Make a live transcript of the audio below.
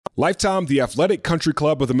Lifetime, the athletic country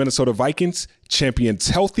club of the Minnesota Vikings, champions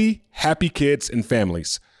healthy, happy kids and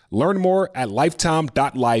families. Learn more at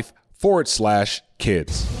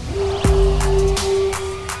lifetime.life/kids.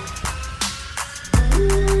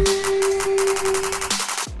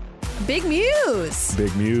 Big Muse.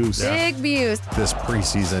 Big Muse. Yeah. Big Muse. This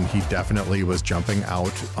preseason, he definitely was jumping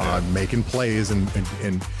out, making plays, and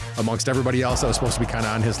amongst everybody else that was supposed to be kind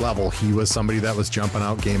of on his level, he was somebody that was jumping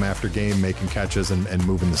out game after game, making catches and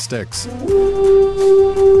moving the sticks.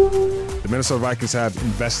 The Minnesota Vikings have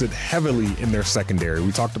invested heavily in their secondary.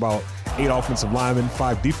 We talked about 8 offensive linemen,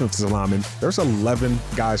 5 defensive linemen. There's 11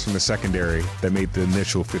 guys from the secondary that made the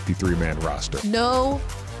initial 53-man roster. No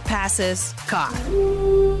passes caught.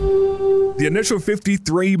 The initial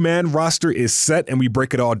 53-man roster is set, and we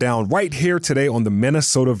break it all down right here today on the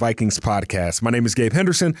Minnesota Vikings podcast. My name is Gabe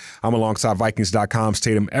Henderson. I'm alongside Vikings.com's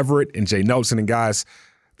Tatum Everett and Jay Nelson. And guys,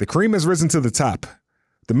 the cream has risen to the top.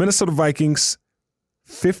 The Minnesota Vikings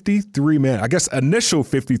 53-man, I guess initial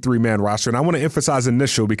 53-man roster. And I want to emphasize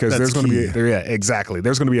initial because there's going to be, exactly.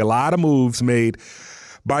 There's going to be a lot of moves made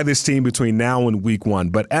by this team between now and week 1.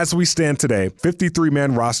 But as we stand today,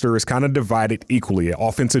 53-man roster is kind of divided equally.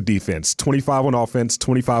 Offensive defense, 25 on offense,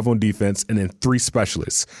 25 on defense, and then 3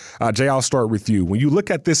 specialists. Jay, I'll start with you. When you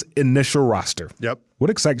look at this initial roster,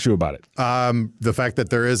 what excites you about it? The fact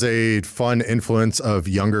that there is a fun influence of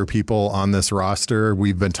younger people on this roster.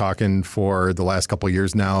 We've been talking for the last couple of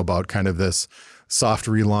years now about kind of this soft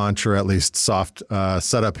relaunch, or at least soft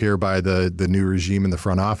setup here by the new regime in the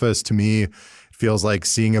front office. To me, feels like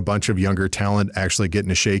seeing a bunch of younger talent actually getting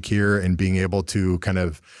a shake here and being able to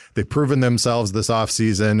they've proven themselves this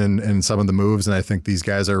offseason and some of the moves. And I think these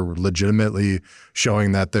guys are legitimately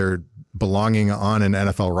showing that they're belonging on an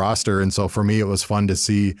NFL roster. And so for me, it was fun to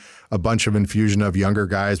see a bunch of infusion of younger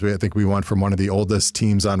guys. I think we went from one of the oldest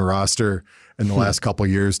teams on roster in the last couple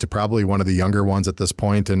of years to probably one of the younger ones at this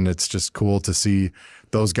point. And it's just cool to see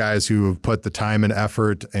those guys who have put the time and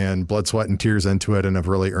effort and blood, sweat, and tears into it and have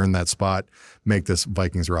really earned that spot make this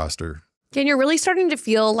Vikings roster. And you're really starting to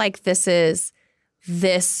feel like this is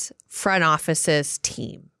this front office's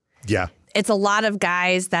team. Yeah. It's a lot of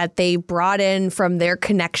guys that they brought in from their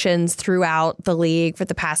connections throughout the league for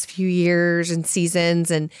the past few years and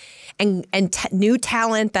seasons, and new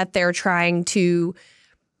talent that they're trying to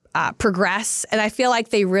progress. And I feel like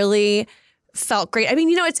they really felt great. I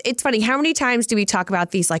mean, it's funny. How many times do we talk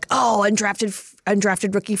about these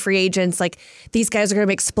undrafted rookie free agents? Like, these guys are going to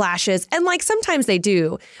make splashes. And sometimes they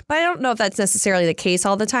do. But I don't know if that's necessarily the case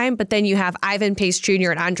all the time. But then you have Ivan Pace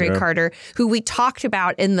Jr. and Andre Carter, who we talked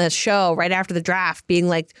about in the show right after the draft, being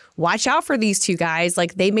like, watch out for these 2 guys.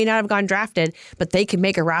 Like, they may not have gone drafted, but they can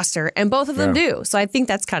make a roster. And both of them do. So I think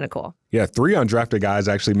that's kind of cool. Yeah, 3 undrafted guys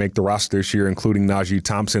actually make the roster this year, including Najee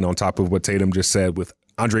Thompson, on top of what Tatum just said with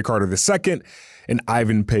Andre Carter II and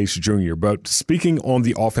Ivan Pace Jr. But speaking on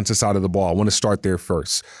the offensive side of the ball, I want to start there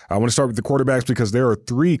first. I want to start with the quarterbacks because there are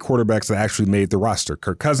 3 quarterbacks that actually made the roster: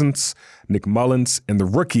 Kirk Cousins, Nick Mullins, and the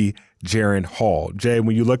rookie Jaren Hall. Jay,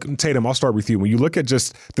 when you look, Tatum, I'll start with you. When you look at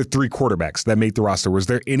just the 3 quarterbacks that made the roster, was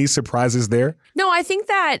there any surprises there? No, I think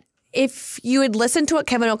that if you had listened to what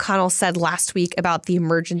Kevin O'Connell said last week about the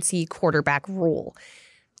emergency quarterback rule,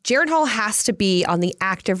 Jaren Hall has to be on the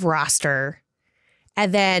active roster,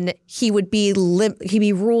 and then he'd be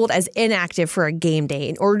ruled as inactive for a game day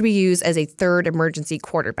in order to be used as a 3rd emergency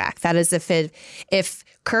quarterback. That is if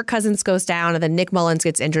Kirk Cousins goes down and then Nick Mullins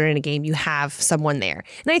gets injured in a game, you have someone there.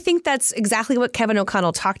 And I think that's exactly what Kevin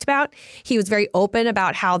O'Connell talked about. He was very open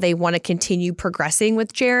about how they want to continue progressing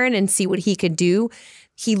with Jaren and see what he could do.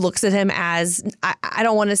 He looks at him as, I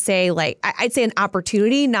don't want to say I'd say an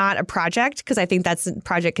opportunity, not a project, because I think that's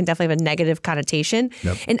project can definitely have a negative connotation.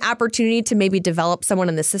 Yep. An opportunity to maybe develop someone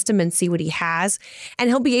in the system and see what he has. And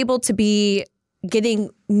he'll be able to be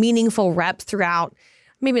getting meaningful reps throughout,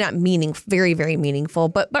 maybe not very, very meaningful,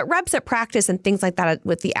 but reps at practice and things like that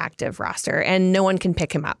with the active roster, and no one can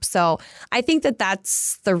pick him up. So I think that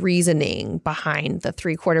that's the reasoning behind the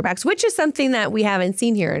 3 quarterbacks, which is something that we haven't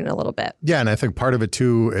seen here in a little bit. Yeah, and I think part of it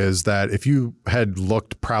too is that if you had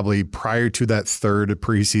looked probably prior to that 3rd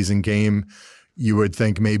preseason game, you would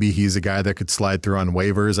think maybe he's a guy that could slide through on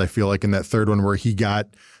waivers. I feel like in that 3rd one where he got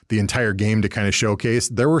the entire game to kind of showcase,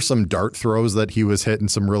 there were some dart throws that he was hitting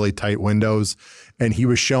some really tight windows, and he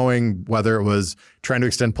was showing whether it was trying to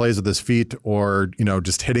extend plays with his feet or,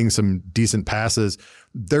 just hitting some decent passes.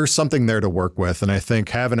 There's something there to work with. And I think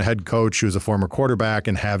having a head coach who's a former quarterback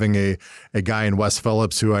and having a guy in Wes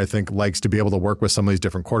Phillips who I think likes to be able to work with some of these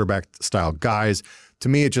different quarterback style guys, to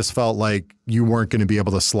me, it just felt like you weren't going to be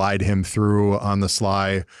able to slide him through on the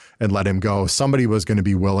sly and let him go. Somebody was going to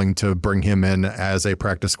be willing to bring him in as a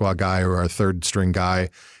practice squad guy or a third string guy,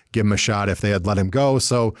 give him a shot if they had let him go.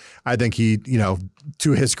 So I think he,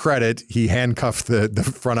 to his credit, he handcuffed the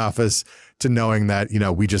front office to knowing that,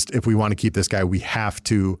 if we want to keep this guy, we have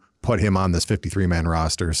to put him on this 53-man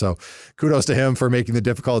roster. So kudos to him for making the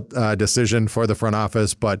difficult decision for the front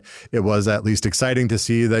office, but it was at least exciting to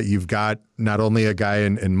see that you've got not only a guy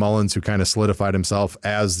in Mullins who kind of solidified himself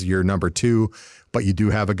as your number 2, but you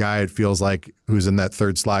do have a guy, it feels like, who's in that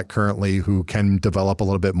third slot currently who can develop a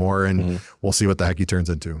little bit more, and we'll see what the heck he turns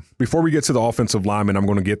into. Before we get to the offensive lineman, I'm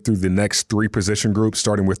going to get through the next 3 position groups,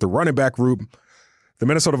 starting with the running back group. The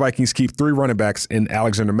Minnesota Vikings keep 3 running backs in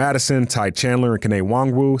Alexander Mattison, Ty Chandler, and Kene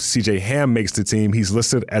Nwangwu. CJ Ham makes the team. He's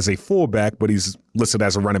listed as a fullback, but he's listed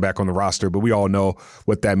as a running back on the roster, but we all know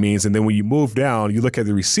what that means. And then when you move down, you look at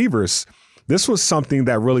the receivers. This was something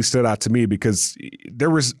that really stood out to me because there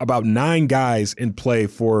was about 9 guys in play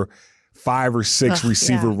for 5 or 6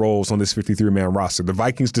 receiver roles on this 53-man roster. The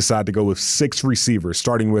Vikings decided to go with 6 receivers,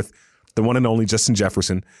 starting with the one and only Justin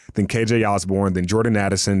Jefferson, then KJ Osborne, then Jordan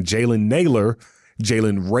Addison, Jalen Naylor,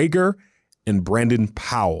 Jalen Reagor, and Brandon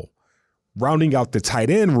Powell. Rounding out the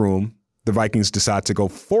tight end room, the Vikings decide to go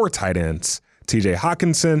 4 tight ends: TJ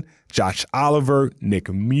Hawkinson, Josh Oliver, Nick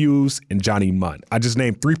Muse, and Johnny Munn. I just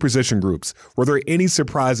named 3 position groups. Were there any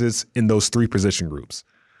surprises in those 3 position groups?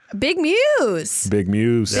 Big Muse. Big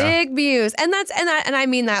Muse. Yeah. Big Muse. And I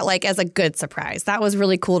mean that like as a good surprise. That was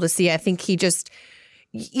really cool to see. I think he just,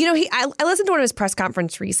 I listened to one of his press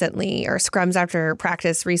conference recently, or scrums after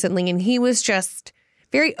practice recently, and he was just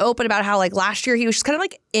very open about how like last year he was just kind of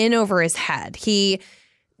like in over his head.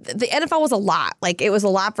 The NFL was a lot. Like it was a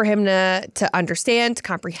lot for him to understand, to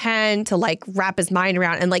comprehend, to like wrap his mind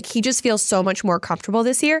around. And like he just feels so much more comfortable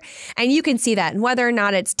this year. And you can see that. And whether or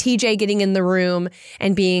not it's TJ getting in the room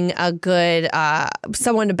and being a good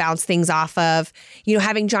someone to bounce things off of,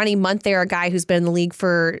 having Johnny Munt there, a guy who's been in the league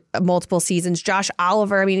for multiple seasons, Josh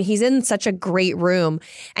Oliver. I mean, he's in such a great room.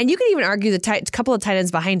 And you could even argue the couple of tight ends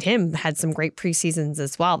behind him had some great preseasons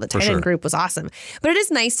as well. The tight end group was awesome. But it is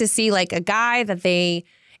nice to see like a guy that they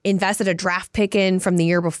invested a draft pick in from the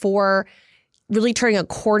year before, really turning a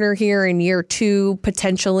corner here in year 2,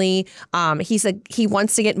 potentially. He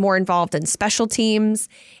wants to get more involved in special teams,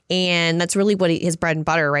 and that's really what his bread and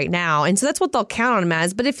butter right now. And so that's what they'll count on him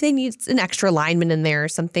as. But if they need an extra lineman in there or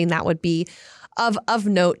something, that would be of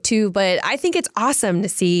note too. But I think it's awesome to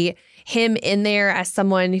see him in there as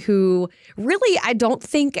someone who really, I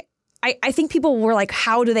think people were like,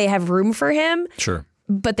 how do they have room for him? Sure.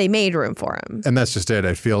 But they made room for him. And that's just it.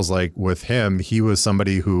 It feels like with him, he was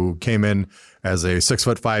somebody who came in as a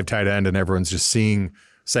 6'5" tight end, and everyone's just saying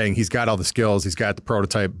he's got all the skills. He's got the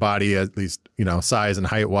prototype body, at least, size and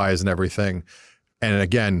height wise and everything. And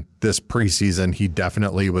again, this preseason, he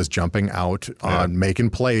definitely was jumping out on making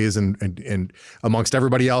plays and amongst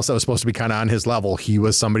everybody else that was supposed to be kind of on his level, he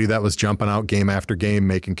was somebody that was jumping out game after game,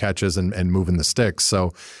 making catches and moving the sticks.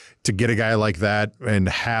 So to get a guy like that and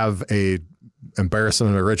have a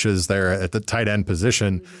embarrassment of riches there at the tight end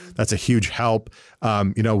position, that's a huge help.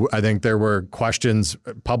 I think there were questions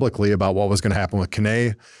publicly about what was going to happen with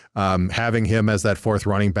Kene, having him as that 4th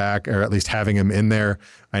running back, or at least having him in there.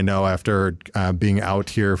 I know after being out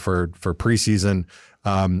here for preseason,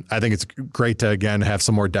 I think it's great to, again, have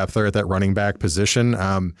some more depth there at that running back position.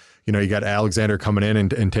 You got Alexander coming in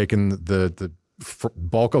and taking the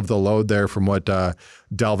bulk of the load there from what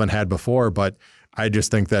Delvin had before, but I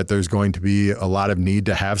just think that there's going to be a lot of need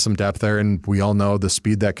to have some depth there. And we all know the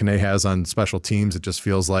speed that Kene has on special teams. It just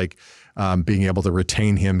feels like being able to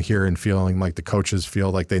retain him here and feeling like the coaches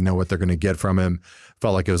feel like they know what they're going to get from him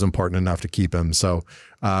felt like it was important enough to keep him. So,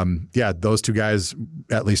 those 2 guys,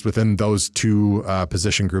 at least within those 2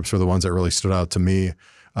 position groups, were the ones that really stood out to me.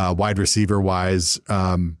 Wide receiver wise,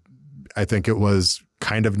 I think it was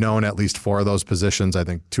kind of known, at least 4 of those positions. I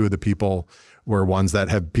think 2 of the people were ones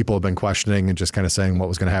that people have been questioning and just kind of saying what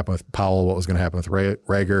was going to happen with Powell, what was going to happen with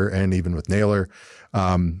Reagor, and even with Naylor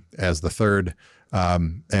as the third.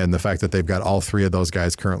 And the fact that they've got all 3 of those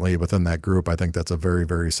guys currently within that group, I think that's a very,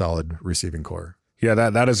 very solid receiving core. Yeah,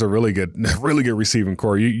 that is a really good receiving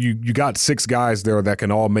core. You got 6 guys there that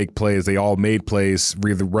can all make plays. They all made plays,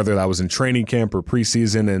 whether that was in training camp or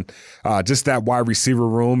preseason. And just that wide receiver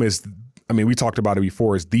room is, we talked about it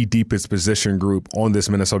before, is the deepest position group on this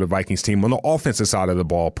Minnesota Vikings team on the offensive side of the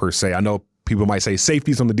ball, per se. I know people might say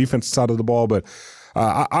safeties on the defensive side of the ball, but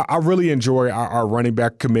I really enjoy our running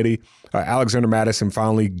back committee. Alexander Mattison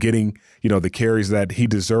finally getting, the carries that he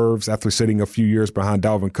deserves after sitting a few years behind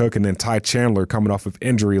Dalvin Cook, and then Ty Chandler coming off of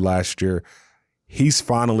injury last year. he's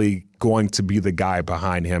finally going to be the guy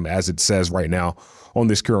behind him, as it says right now on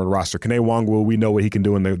this current roster. Kene Nwangwu, we know what he can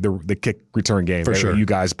do in the kick return game. For sure. You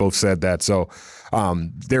guys both said that. So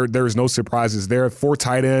there's no surprises there. 4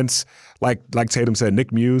 tight ends, like Tatum said,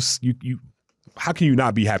 Nick Muse, how can you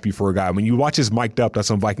not be happy for a guy? When you watch his mic'd up,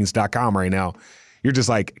 that's on Vikings.com right now, you're just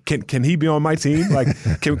like, can he be on my team? Like,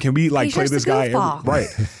 can we like play this guy? Right.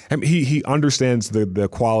 And he understands the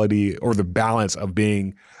quality or the balance of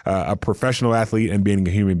being a professional athlete and being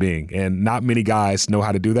a human being. And not many guys know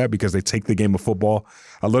how to do that because they take the game of football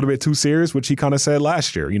a little bit too serious, which he kind of said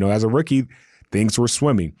last year. As a rookie, things were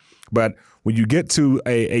swimming. But when you get to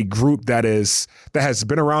a group that has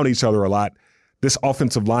been around each other a lot, this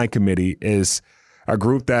offensive line committee is a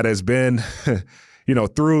group that has been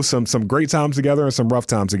through some great times together and some rough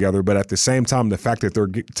times together. But at the same time, the fact that they're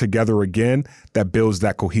together again, that builds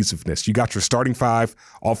that cohesiveness. You got your starting 5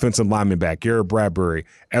 offensive linemen back: Garrett Bradbury,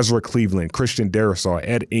 Ezra Cleveland, Christian Darrisaw,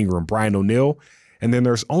 Ed Ingram, Brian O'Neill. And then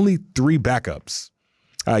there's only 3 backups.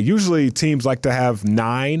 Usually teams like to have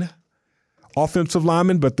 9 offensive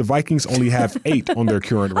linemen, but the Vikings only have 8 on their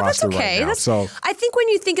current roster right now. So I think when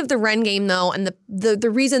you think of the run game, though, and the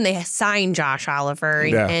reason they signed Josh Oliver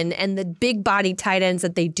and the big body tight ends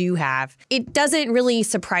that they do have, it doesn't really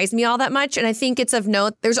surprise me all that much. And I think it's of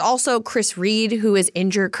note. There's also Chris Reed, who is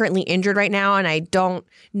currently injured right now, and I don't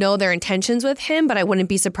know their intentions with him, but I wouldn't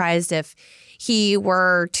be surprised if he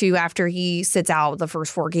were to, after he sits out the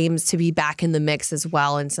first 4 games, to be back in the mix as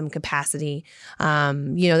well in some capacity.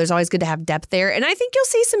 There's always good to have depth there. And I think you'll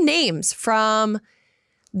see some names from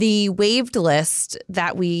the waived list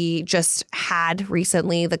that we just had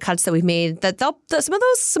recently, the cuts that we've made, that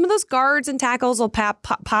some of those guards and tackles will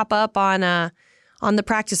pop up on the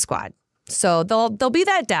practice squad. So there'll be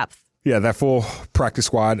that depth. Yeah, that full practice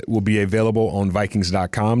squad will be available on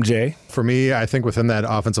Vikings.com, Jay. For me, I think within that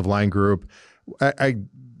offensive line group, I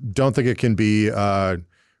don't think it can be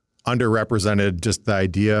underrepresented, just the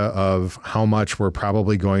idea of how much we're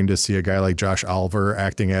probably going to see a guy like Josh Oliver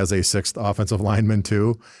acting as a 6th offensive lineman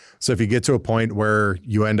too. So if you get to a point where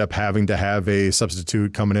you end up having to have a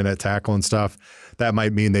substitute coming in at tackle and stuff, that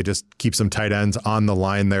might mean they just keep some tight ends on the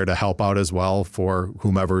line there to help out as well for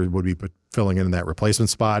whomever would be filling in that replacement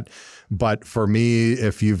spot. But for me,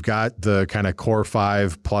 if you've got the kind of core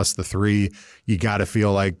 5 plus the 3, you got to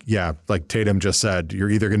feel like, like Tatum just said,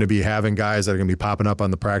 you're either going to be having guys that are going to be popping up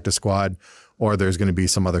on the practice squad, or there's going to be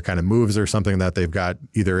some other kind of moves or something that they've got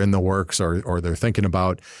either in the works or they're thinking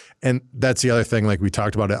about. And that's the other thing, like we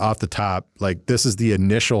talked about it off the top, like this is the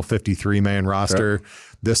initial 53-man roster. Yep.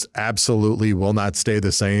 This absolutely will not stay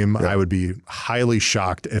the same. Yep. I would be highly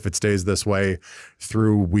shocked if it stays this way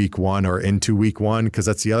through week 1 or into week 1, because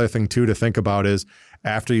that's the other thing too to think about is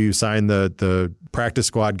after you sign the practice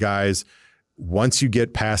squad guys, once you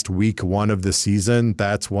get past week 1 of the season,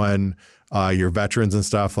 that's when your veterans and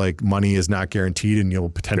stuff, like money is not guaranteed, and you'll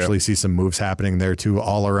potentially see some moves happening there too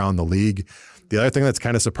all around the league. The other thing that's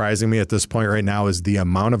kind of surprising me at this point right now is the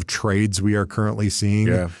amount of trades we are currently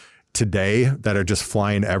seeing today that are just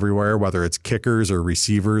flying everywhere, whether it's kickers or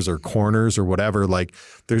receivers or corners or whatever. Like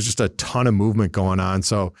there's just a ton of movement going on.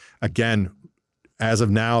 So again, as of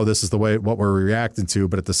now, this is what we're reacting to.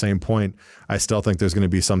 But at the same point, I still think there's going to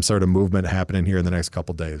be some sort of movement happening here in the next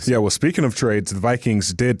couple of days. Yeah, well, speaking of trades, the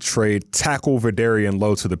Vikings did trade tackle Vidarian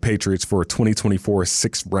Lowe to the Patriots for a 2024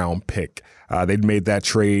 6th-round pick. They'd made that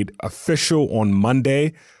trade official on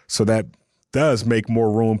Monday, so that does make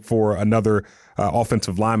more room for another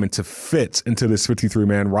offensive lineman to fit into this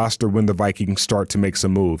 53-man roster when the Vikings start to make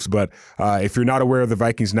some moves. But if you're not aware, the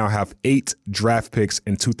Vikings now have 8 draft picks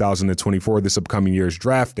in 2024, this upcoming year's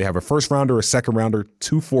draft. They have a 1st-rounder, a 2nd-rounder,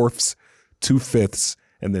 2 4ths, 2 5ths,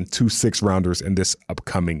 and then 2 6th-rounders in this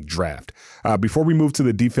upcoming draft. Before we move to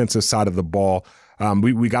the defensive side of the ball,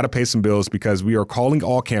 we got to pay some bills because we are calling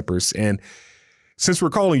all campers. And since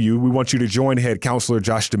we're calling you, we want you to join head counselor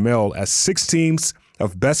Josh DeMille as 6 teams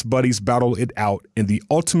of best buddies battle it out in the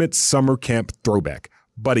ultimate summer camp throwback,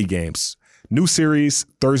 Buddy Games. New series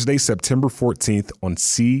Thursday, September 14th on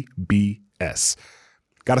CBS.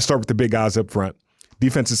 Got to start with the big guys up front.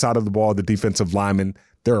 Defensive side of the ball, the defensive linemen.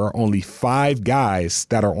 There are only 5 guys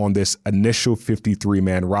that are on this initial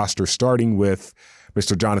 53-man roster, starting with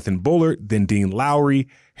Mr. Jonathan Bullard, then Dean Lowry,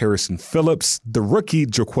 Harrison Phillips, the rookie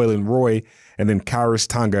Jaquelin Roy, and then Kairos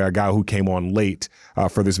Tonga, a guy who came on late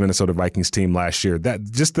for this Minnesota Vikings team last year. That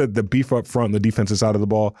just the beef up front, the defensive side of the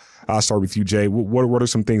ball. I'll start with you, Jay. What are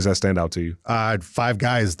some things that stand out to you? 5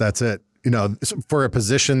 guys, that's it. For a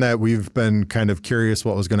position that we've been kind of curious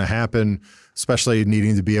what was going to happen, especially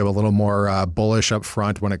needing to be a little more bullish up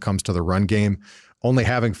front when it comes to the run game. only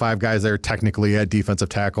having 5 guys there technically at defensive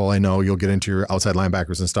tackle. I know you'll get into your outside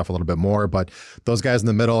linebackers and stuff a little bit more, but those guys in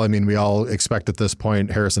the middle, I mean, we all expect at this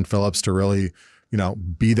point Harrison Phillips to really,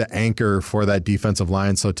 be the anchor for that defensive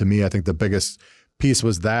line. So to me, I think the biggest piece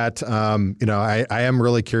was that. I am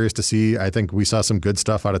really curious to see. I think we saw some good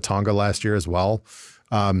stuff out of Tonga last year as well.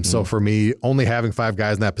 So for me, only having 5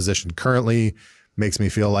 guys in that position currently makes me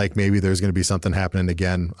feel like maybe there's going to be something happening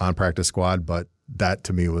again on practice squad. But that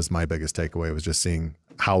to me was my biggest takeaway, was just seeing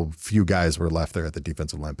how few guys were left there at the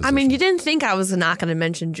defensive line position. I mean, you didn't think I was not going to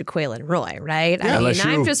mention Jaquelin Roy, right? Yeah,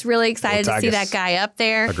 I'm just really excited to see that guy up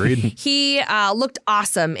there. Agreed. He looked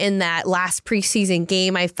awesome in that last preseason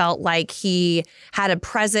game. I felt like he had a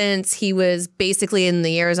presence. He was basically in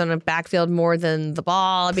the Arizona backfield more than the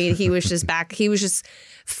ball. I mean, he was just He was just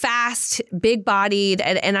fast, big-bodied,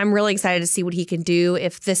 and I'm really excited to see what he can do.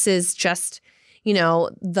 If this is just,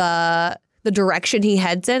 the direction he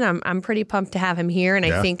heads in, I'm pretty pumped to have him here. And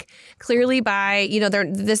I think clearly by,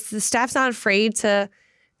 the staff's not afraid to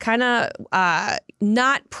kind of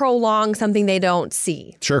not prolong something they don't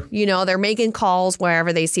see. Sure. They're making calls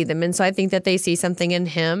wherever they see them. And so I think that they see something in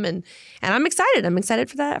him. And I'm excited. I'm excited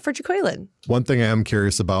for that, for Jaquelin. One thing I am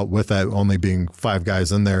curious about with that only being 5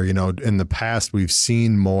 guys in there, in the past, we've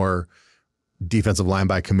seen more defensive line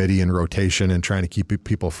by committee and rotation and trying to keep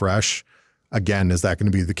people fresh. Again, is that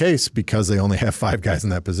going to be the case because they only have 5 guys in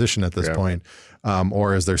that position at this point?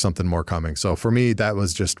 Or is there something more coming? So for me, that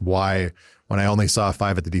was just why when I only saw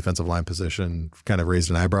 5 at the defensive line position, kind of raised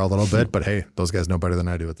an eyebrow a little bit. But hey, those guys know better than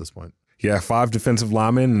I do at this point. Yeah, 5 defensive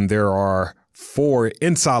linemen, and there are 4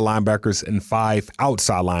 inside linebackers and 5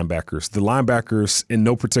 outside linebackers. The linebackers, in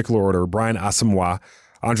no particular order, Brian Asamoah,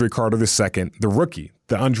 Andre Carter II, the rookie,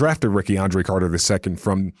 the undrafted rookie Andre Carter II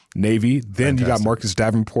from Navy. Then you got Marcus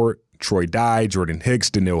Davenport, Troy Dye, Jordan Hicks,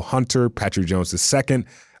 Daniil Hunter, Patrick Jones II,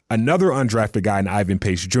 another undrafted guy in Ivan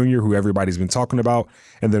Pace Jr., who everybody's been talking about.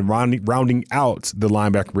 And then rounding out the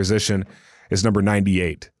linebacker position is number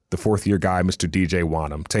 98, the 4th-year guy, Mr. DJ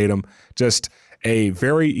Wanham. Tatum, just a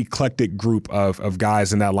very eclectic group of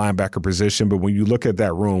guys in that linebacker position. But when you look at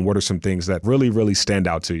that room, what are some things that really, really stand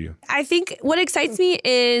out to you? I think what excites me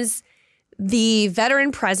is the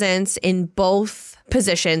veteran presence in both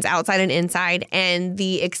positions, outside and inside, and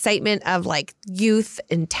the excitement of like youth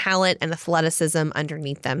and talent and athleticism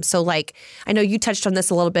underneath them. So I know you touched on this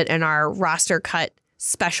a little bit in our roster cut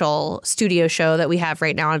special studio show that we have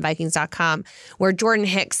right now on Vikings.com, where Jordan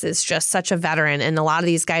Hicks is just such a veteran, and a lot of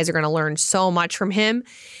these guys are going to learn so much from him.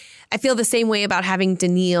 I feel the same way about having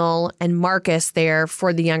Daniil and Marcus there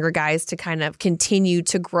for the younger guys to kind of continue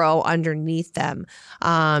to grow underneath them.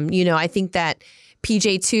 I think that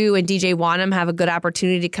PJ2 and DJ Wanham have a good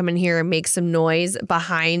opportunity to come in here and make some noise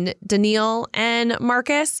behind Daniil and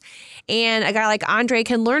Marcus. And a guy like Andre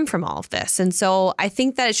can learn from all of this. And so I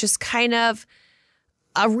think that it's just kind of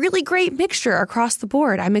a really great mixture across the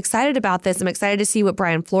board. I'm excited about this. I'm excited to see what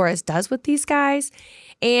Brian Flores does with these guys.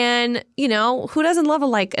 And, who doesn't love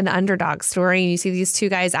an underdog story? You see these 2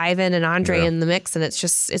 guys, Ivan and Andre, in the mix, and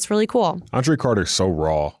it's really cool. Andre Carter's so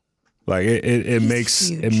raw. It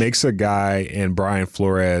makes a guy in Brian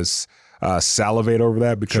Flores salivate over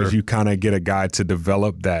that, because you kind of get a guy to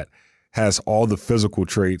develop that has all the physical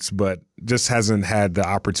traits, but just hasn't had the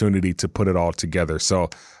opportunity to put it all together. So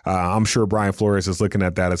I'm sure Brian Flores is looking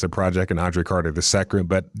at that as a project, and Andre Carter II.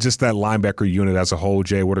 But just that linebacker unit as a whole,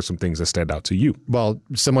 Jay, what are some things that stand out to you? Well,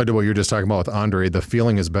 similar to what you were just talking about with Andre, the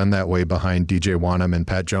feeling has been that way behind DJ Wanham and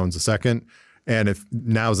Pat Jones II. And if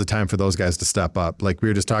now is the time for those guys to step up. Like we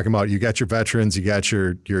were just talking about, you got your veterans, you got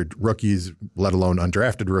your rookies, let alone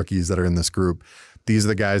undrafted rookies that are in this group. These are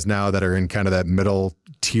the guys now that are in kind of that middle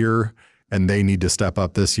tier, and they need to step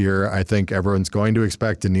up this year. I think everyone's going to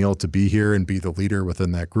expect Daniil to be here and be the leader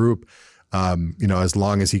within that group. As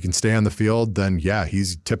long as he can stay on the field, then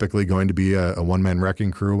he's typically going to be a one-man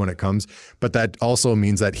wrecking crew when it comes. But that also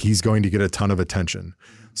means that he's going to get a ton of attention.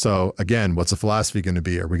 So again, what's the philosophy going to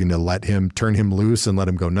be? Are we going to turn him loose and let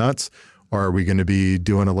him go nuts? Or are we going to be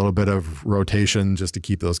doing a little bit of rotation just to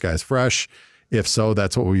keep those guys fresh? If so,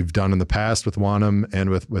 that's what we've done in the past with Wanham and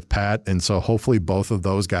with Pat. And so hopefully both of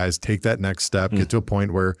those guys take that next step, get to a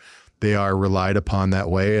point where they are relied upon that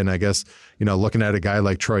way. And I guess, looking at a guy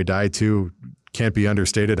like Troy Dye too, can't be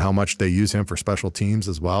understated how much they use him for special teams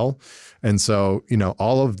as well. And so,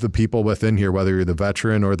 all of the people within here, whether you're the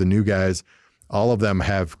veteran or the new guys, all of them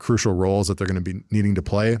have crucial roles that they're going to be needing to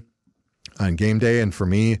play on game day. And for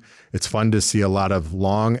me, it's fun to see a lot of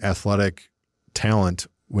long, athletic talent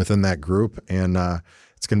within that group. And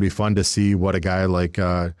it's going to be fun to see what a guy like,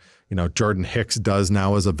 Jordan Hicks does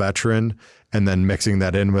now as a veteran, and then mixing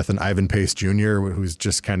that in with an Ivan Pace Jr., who's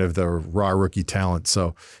just kind of the raw rookie talent.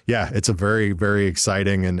 So, yeah, it's a very, very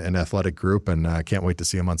exciting and athletic group, and I can't wait to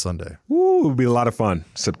see them on Sunday. Ooh, it'll be a lot of fun.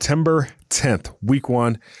 September 10th, week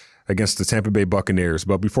 1 against the Tampa Bay Buccaneers.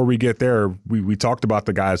 But before we get there, we talked about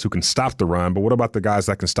the guys who can stop the run, but what about the guys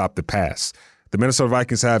that can stop the pass? The Minnesota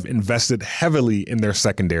Vikings have invested heavily in their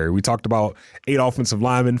secondary. We talked about 8 offensive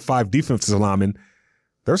linemen, 5 defensive linemen.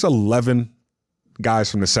 There's 11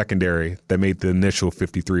 guys from the secondary that made the initial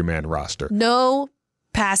 53-man roster. No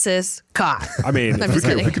passes caught. I mean,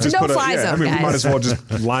 we could just no put fly zone, we guys. might as well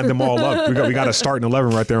just line them all up. We got to start in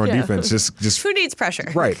 11 right there on defense. Just who needs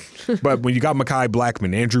pressure? Right. But when you got Mekhi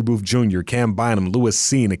Blackmon, Andrew Booth Jr., Cam Bynum, Lewis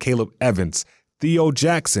Seen, Caleb Evans, Theo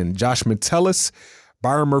Jackson, Josh Metellus,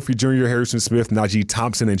 Byron Murphy Jr., Harrison Smith, Najee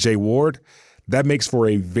Thompson, and Jay Ward, that makes for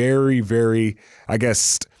a very, very,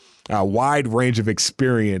 wide range of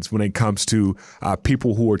experience when it comes to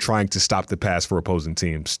people who are trying to stop the pass for opposing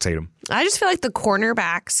teams. Tatum. I just feel like the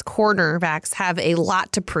cornerbacks have a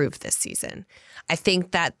lot to prove this season. I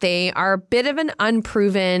think that they are a bit of an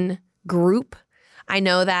unproven group. I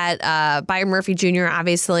know that Byron Murphy Jr.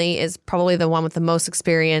 obviously is probably the one with the most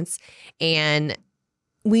experience, and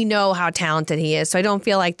we know how talented he is. So I don't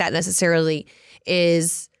feel like that necessarily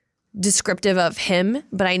is descriptive of him,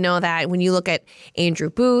 but I know that when you look at Andrew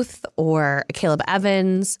Booth or Caleb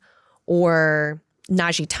Evans or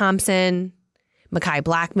Najee Thompson, Mekhi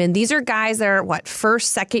Blackmon, these are guys that are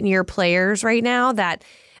first, second year players right now that,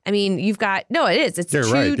 it's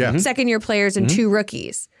two second year players and 2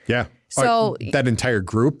 rookies. Yeah. So that entire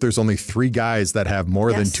group, there's only 3 guys that have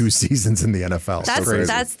more than 2 seasons in the NFL.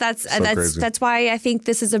 That's why I think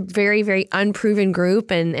this is a very, very unproven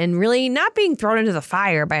group and really not being thrown into the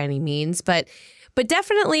fire by any means, but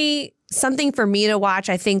definitely something for me to watch.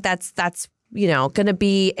 I think that's going to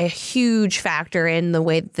be a huge factor in the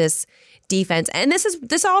way that this defense, and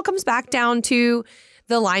this all comes back down to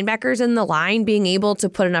the linebackers in the line being able to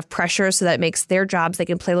put enough pressure so that it makes their jobs, they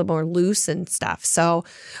can play a little more loose and stuff. So,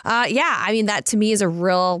 that to me is a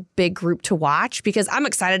real big group to watch because I'm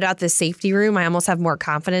excited about this safety room. I almost have more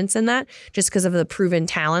confidence in that just because of the proven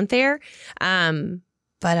talent there. Cornerback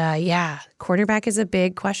is a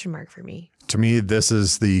big question mark for me. To me, this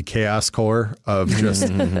is the chaos core of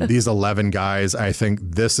just these 11 guys. I think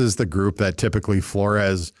this is the group that typically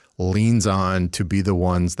Flores leans on to be the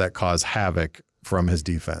ones that cause havoc from his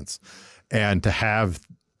defense. And to have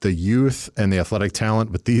the youth and the athletic talent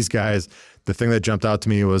with these guys, the thing that jumped out to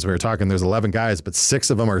me was we were talking, there's 11 guys, but 6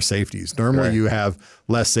 of them are safeties. Normally you have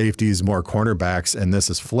less safeties, more cornerbacks, and this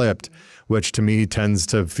is flipped, which to me tends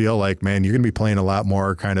to feel like, man, you're going to be playing a lot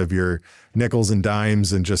more kind of your nickels and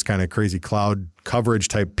dimes and just kind of crazy cloud coverage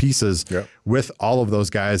type pieces with all of those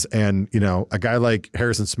guys. And, a guy like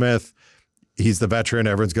Harrison Smith, he's the veteran.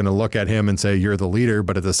 Everyone's going to look at him and say, you're the leader.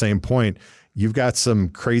 But at the same point, you've got some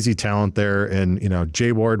crazy talent there. And,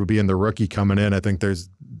 Jay Ward would be in the rookie coming in. I think there's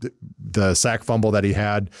the sack fumble that he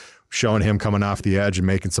had showing him coming off the edge and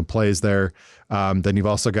making some plays there. Then you've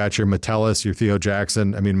also got your Metellus, your Theo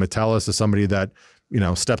Jackson. I mean, Metellus is somebody that,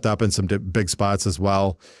 stepped up in some big spots as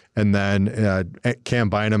well. And then Cam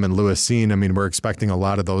Bynum and Lewis Seen. I mean, we're expecting a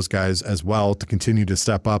lot of those guys as well to continue to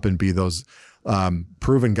step up and be those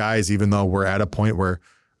proven guys, even though we're at a point where,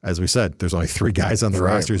 as we said, there's only 3 guys on the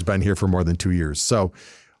roster who's been here for more than 2 years. So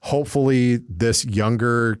hopefully this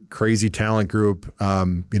younger, crazy talent group,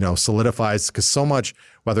 solidifies, because so much,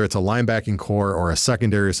 whether it's a linebacking core or a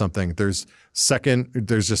secondary or something, there's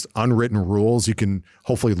just unwritten rules. You can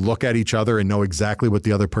hopefully look at each other and know exactly what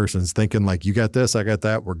the other person's thinking. Like, you got this, I got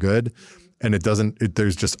that, we're good. And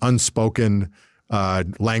there's just unspoken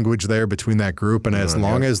language there between that group. And as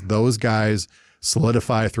long as those guys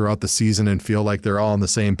solidify throughout the season and feel like they're all on the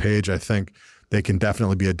same page, I think they can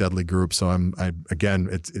definitely be a deadly group. So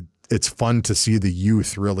it's fun to see the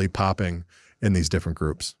youth really popping in these different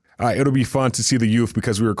groups. It'll be fun to see the youth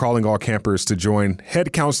because we are calling all campers to join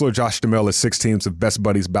head counselor Josh DeMille as 6 teams of Best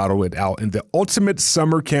Buddies battle it out in the ultimate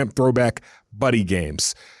summer camp throwback buddy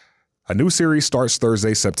games. A new series starts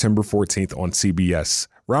Thursday, September 14th on CBS.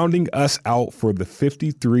 Rounding us out for the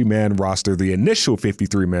 53-man roster, the initial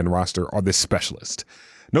 53-man roster, are the specialists.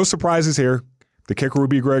 No surprises here. The kicker will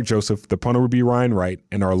be Greg Joseph, the punter will be Ryan Wright,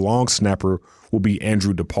 and our long snapper will be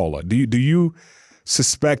Andrew DePaula. Do you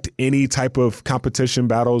suspect any type of competition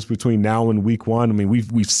battles between now and week 1? I mean,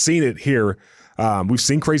 we've seen it here. We've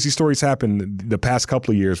seen crazy stories happen the past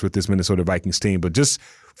couple of years with this Minnesota Vikings team, but just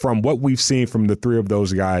from what we've seen from the 3 of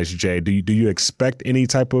those guys, Jay, do you expect any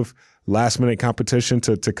type of last-minute competition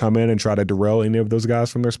to come in and try to derail any of those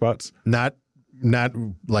guys from their spots? Not not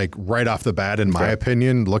like right off the bat, in my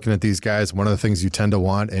opinion, looking at these guys, one of the things you tend to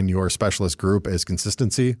want in your specialist group is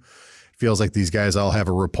consistency. Feels like these guys all have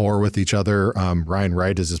a rapport with each other. Ryan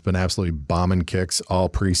Wright has just been absolutely bombing kicks all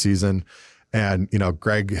preseason. And,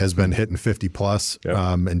 Greg has been hitting 50 plus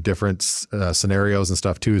in different scenarios and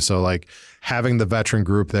stuff too. So like having the veteran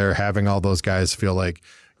group there, having all those guys feel like,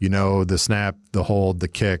 the snap, the hold, the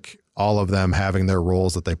kick, all of them having their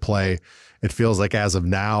roles that they play. It feels like as of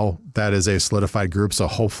now, that is a solidified group. So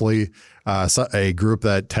hopefully a group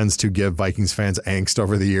that tends to give Vikings fans angst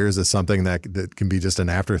over the years is something that can be just an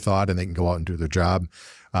afterthought and they can go out and do their job.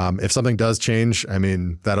 If something does change, I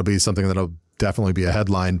mean, that'll be something that'll definitely be a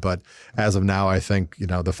headline. But as of now, I think,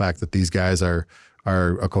 the fact that these guys are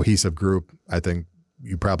a cohesive group, I think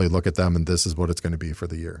you probably look at them and this is what it's going to be for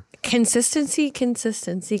the year. Consistency.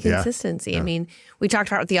 Yeah. I mean, we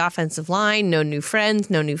talked about the offensive line, no new friends,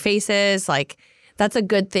 no new faces. Like, that's a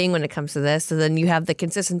good thing when it comes to this. And then you have the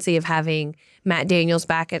consistency of having Matt Daniels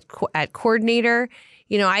back at coordinator.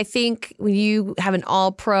 I think when you have an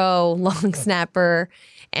all-pro long snapper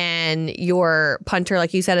and your punter,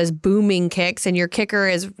 like you said, is booming kicks and your kicker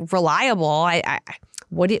is reliable,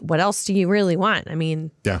 what else do you really want? I mean,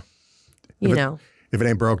 if it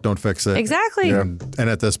ain't broke, don't fix it. Exactly. And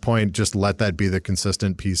at this point, just let that be the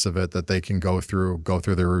consistent piece of it that they can go through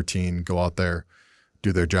their routine, go out there,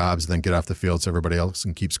 do their jobs, then get off the field so everybody else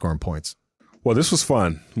can keep scoring points. Well, this was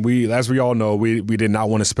fun. As we all know, we did not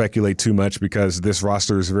want to speculate too much because this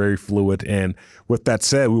roster is very fluid. And with that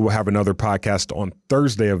said, we will have another podcast on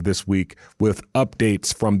Thursday of this week with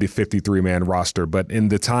updates from the 53-man roster. But in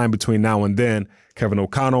the time between now and then, Kevin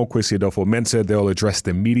O'Connell, Kwesi Adolfo-Mensah, they'll address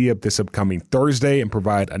the media this upcoming Thursday and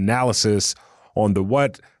provide analysis on the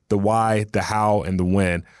what, the why, the how, and the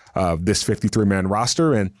when of this 53-man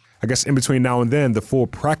roster. And I guess in between now and then, the full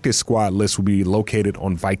practice squad list will be located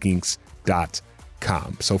on Vikings.com.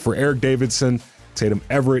 So for Eric Davidson, Tatum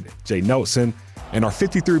Everett, Jay Nelson, and our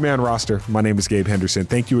 53-man roster, my name is Gabe Henderson.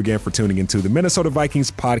 Thank you again for tuning into the Minnesota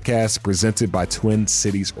Vikings podcast presented by Twin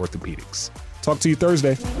Cities Orthopedics. Talk to you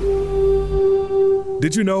Thursday.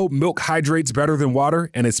 Did you know milk hydrates better than water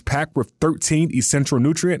and it's packed with 13 essential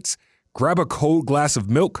nutrients? Grab a cold glass of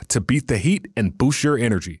milk to beat the heat and boost your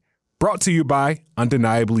energy. Brought to you by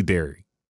Undeniably Dairy.